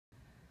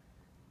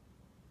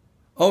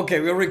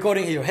Okay, we're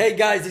recording here. Hey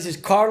guys, this is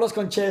Carlos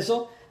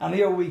Concheso. I'm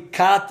here with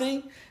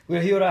Kathy.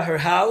 We're here at her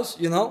house,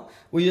 you know.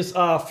 We just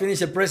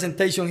finished a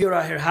presentation here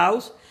at her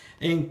house.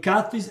 And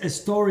Kathy's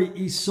story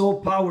is so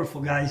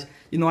powerful, guys.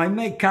 You know, I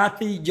met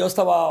Kathy just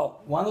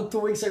about 1 or 2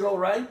 weeks ago,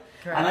 right?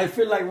 Correct. And I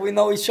feel like we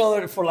know each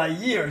other for like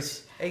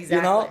years. Exactly.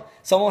 You know,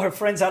 some of her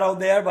friends are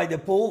out there by the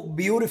pool.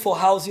 Beautiful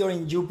house here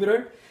in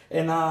Jupiter.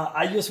 And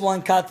I just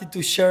want Kathy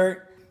to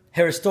share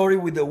her story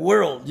with the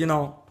world, you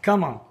know.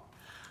 Come on.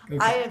 Okay.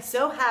 I am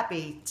so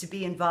happy to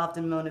be involved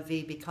in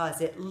MonaV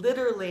because it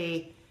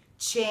literally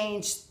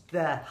changed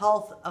the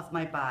health of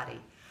my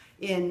body.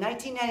 In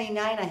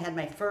 1999, I had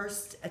my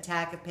first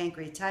attack of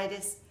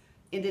pancreatitis,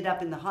 ended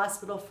up in the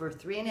hospital for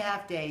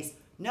 3.5 days,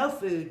 no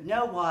food,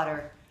 no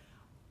water,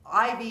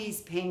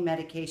 IVs, pain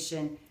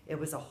medication. It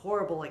was a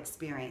horrible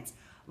experience.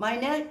 My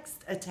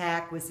next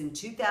attack was in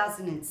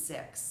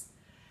 2006.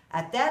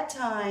 At that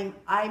time,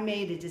 I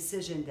made a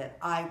decision that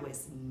I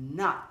was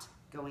not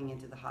going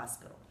into the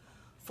hospital.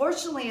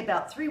 Fortunately,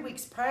 about 3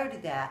 weeks prior to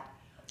that,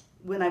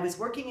 when I was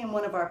working in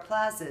one of our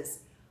plazas,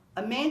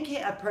 a man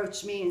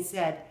approached me and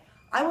said,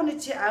 I want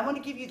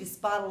to give you this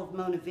bottle of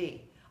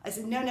MonaV. I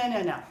said, no,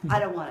 I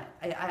don't want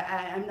it.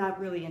 I'm not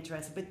really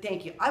interested, but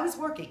thank you. I was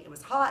working. It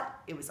was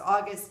hot. It was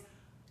August.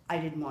 I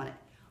didn't want it.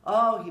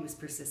 Oh, he was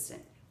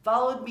persistent.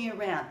 Followed me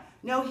around.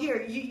 No,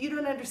 here, you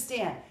don't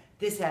understand.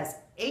 This has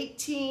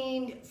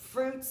 18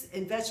 fruits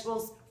and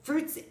vegetables,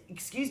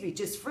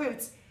 just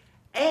fruits,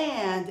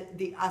 and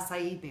the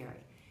acai berry.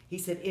 He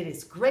said, it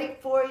is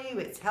great for you,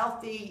 it's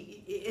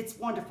healthy, it's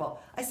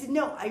wonderful. I said,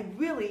 no, I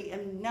really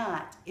am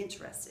not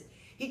interested.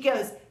 He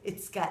goes,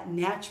 it's got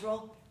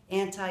natural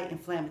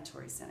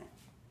anti-inflammatories in it.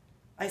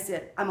 I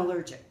said, I'm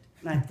allergic.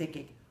 And I'm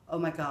thinking, oh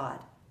my God,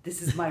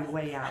 this is my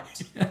way out.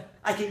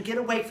 I can get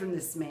away from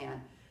this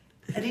man.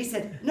 And he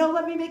said, no,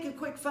 let me make a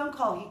quick phone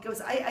call. He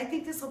goes, I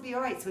think this will be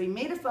all right. So he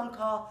made a phone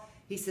call.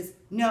 He says,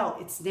 no,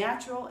 it's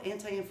natural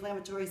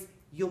anti-inflammatories.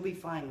 You'll be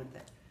fine with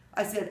it.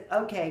 I said,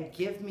 okay,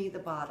 give me the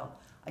bottle.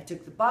 I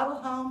took the bottle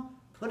home,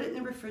 put it in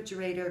the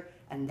refrigerator,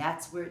 and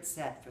that's where it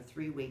sat for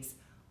 3 weeks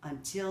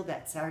until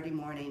that Saturday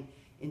morning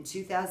in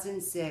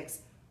 2006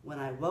 when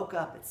I woke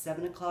up at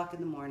 7 o'clock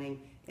in the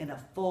morning in a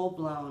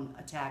full-blown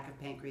attack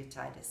of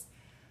pancreatitis.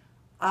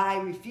 I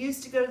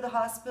refused to go to the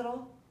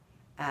hospital.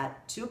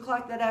 At 2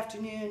 o'clock that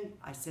afternoon,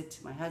 I said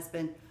to my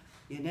husband,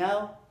 you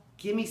know,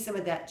 give me some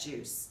of that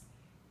juice.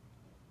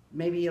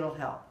 Maybe it'll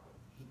help.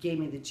 He gave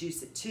me the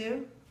juice at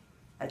 2.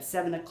 At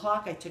 7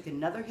 o'clock, I took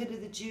another hit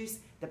of the juice.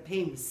 The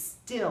pain was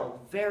still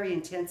very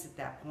intense at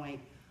that point,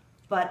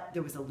 but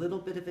there was a little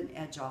bit of an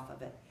edge off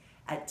of it.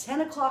 At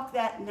 10 o'clock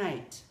that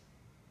night,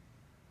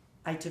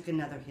 I took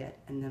another hit,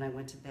 and then I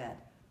went to bed.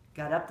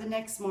 Got up the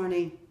next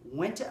morning,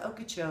 went to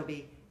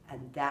Okeechobee,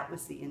 and that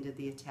was the end of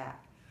the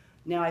attack.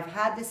 Now, I've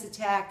had this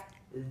attack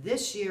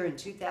this year in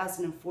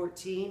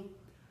 2014,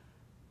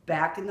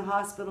 back in the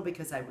hospital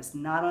because I was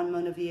not on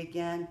MonaV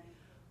again.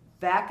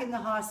 Back in the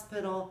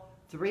hospital,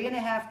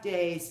 3.5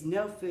 days,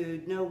 no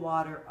food, no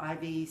water,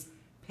 IVs,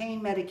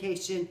 pain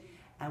medication.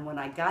 And when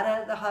I got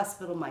out of the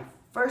hospital, my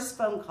first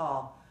phone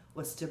call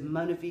was to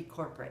MonaV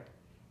Corporate.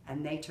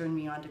 And they turned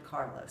me on to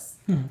Carlos.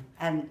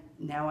 And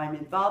now I'm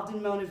involved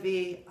in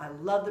MonaV. I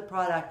love the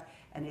product.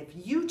 And if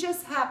you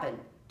just happen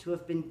to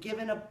have been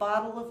given a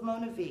bottle of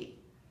MonaV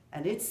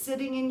and it's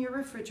sitting in your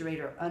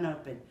refrigerator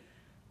unopened,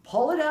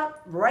 pull it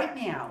up right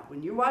now.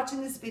 When you're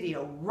watching this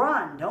video,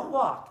 run, don't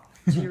walk,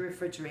 to your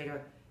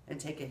refrigerator and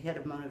take a hit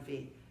of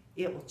MonaV.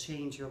 It will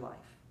change your life.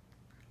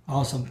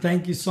 Awesome.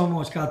 Thank you so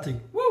much, Kathy.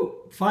 Woo!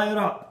 Fire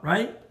up,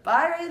 right?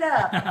 Fire it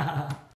up.